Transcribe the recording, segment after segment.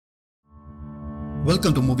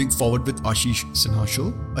Welcome to Moving Forward with Ashish Sinha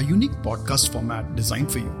Show, a unique podcast format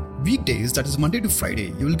designed for you. Weekdays, that is Monday to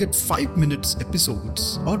Friday, you will get 5 minutes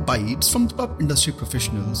episodes or bites from the top industry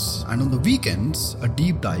professionals, and on the weekends, a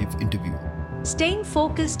deep dive interview. Staying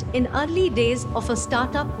focused in early days of a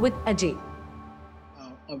startup with Ajey.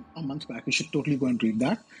 A month back, you should totally go and read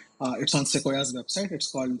that. It's on Sequoia's website.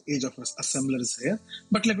 It's called Age of Assemblers here.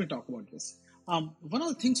 But let me talk about this. One of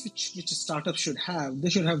the things which a startup should have, they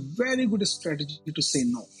should have very good strategy to say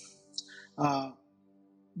no.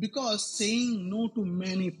 Because saying no to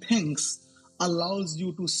many things allows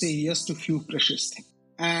you to say yes to few precious things.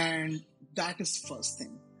 And that is first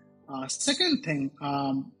thing. Second thing,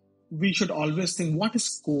 we should always think, what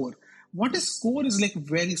is core? What is core is like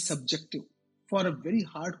very subjective. For a very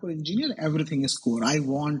hardcore engineer, everything is core. I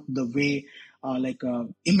want the way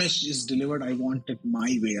image is delivered. I want it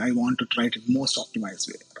my way. I want to try it in most optimized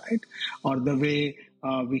way, right? Or the way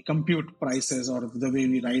we compute prices, or the way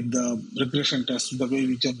we write the regression test, the way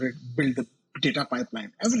we build the data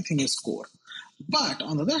pipeline. Everything is core. But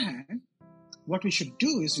on the other hand, what we should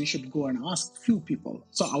do is we should go and ask few people.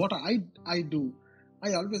 So what I do,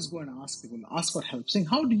 I always go and ask people, ask for help, saying,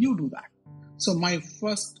 how do you do that? So my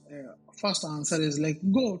first answer is like,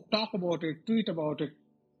 go talk about it, tweet about it,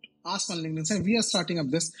 ask on LinkedIn, say, we are starting up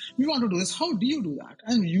this, we want to do this, how do you do that?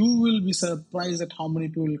 And you will be surprised at how many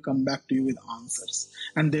people will come back to you with answers,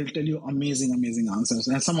 and they'll tell you amazing answers.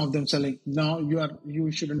 And some of them say like, no,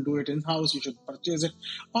 you shouldn't do it in-house, you should purchase it,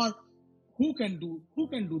 or who can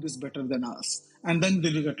do this better than us? And then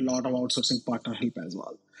they will get a lot of outsourcing partner help as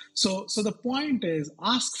well. So the point is,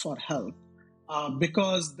 ask for help.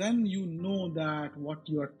 Because then you know that what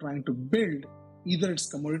you are trying to build, either it's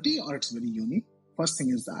commodity or it's very unique. First thing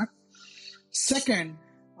is that. Second,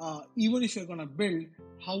 even if you're going to build,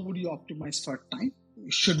 how would you optimize for time?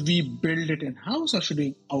 Should we build it in-house or should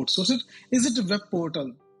we outsource it? Is it a web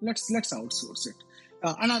portal? Let's outsource it.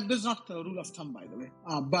 And this is not the rule of thumb, by the way.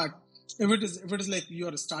 But if it is like you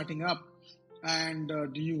are starting up, and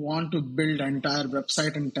do you want to build an entire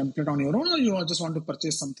website and template on your own, or you just want to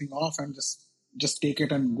purchase something off and just take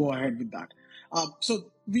it and go ahead with that?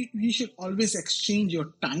 So we should always exchange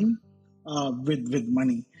your time with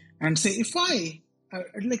money, and say, if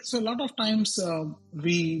so a lot of times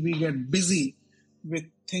we get busy with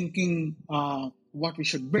thinking what we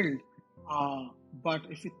should build, but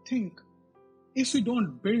if we think, if we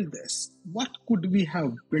don't build this, what could we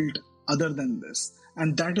have built other than this?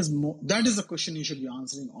 And that is the question you should be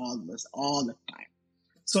answering all the time.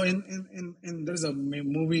 So in there's a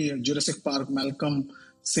movie, Jurassic Park, Malcolm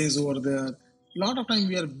says over there, a lot of time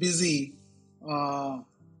we are busy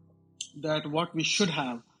that what we should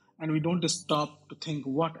have, and we don't stop to think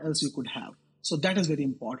what else we could have. So that is very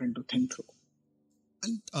important to think through.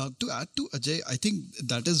 And to add to Ajey, I think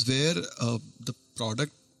that is where the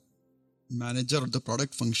product manager or the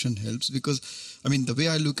product function helps, because the way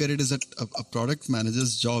I look at it is that a product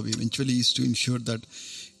manager's job eventually is to ensure that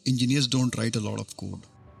engineers don't write a lot of code.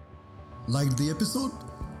 Like the episode?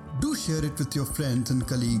 Do share it with your friends and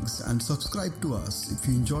colleagues, and subscribe to us if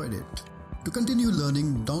you enjoyed it. To continue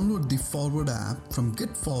learning, download the Forward app from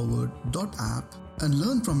getforward.app and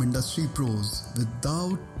learn from industry pros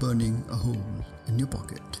without burning a hole in your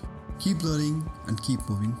pocket. Keep learning and keep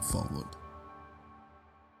moving forward.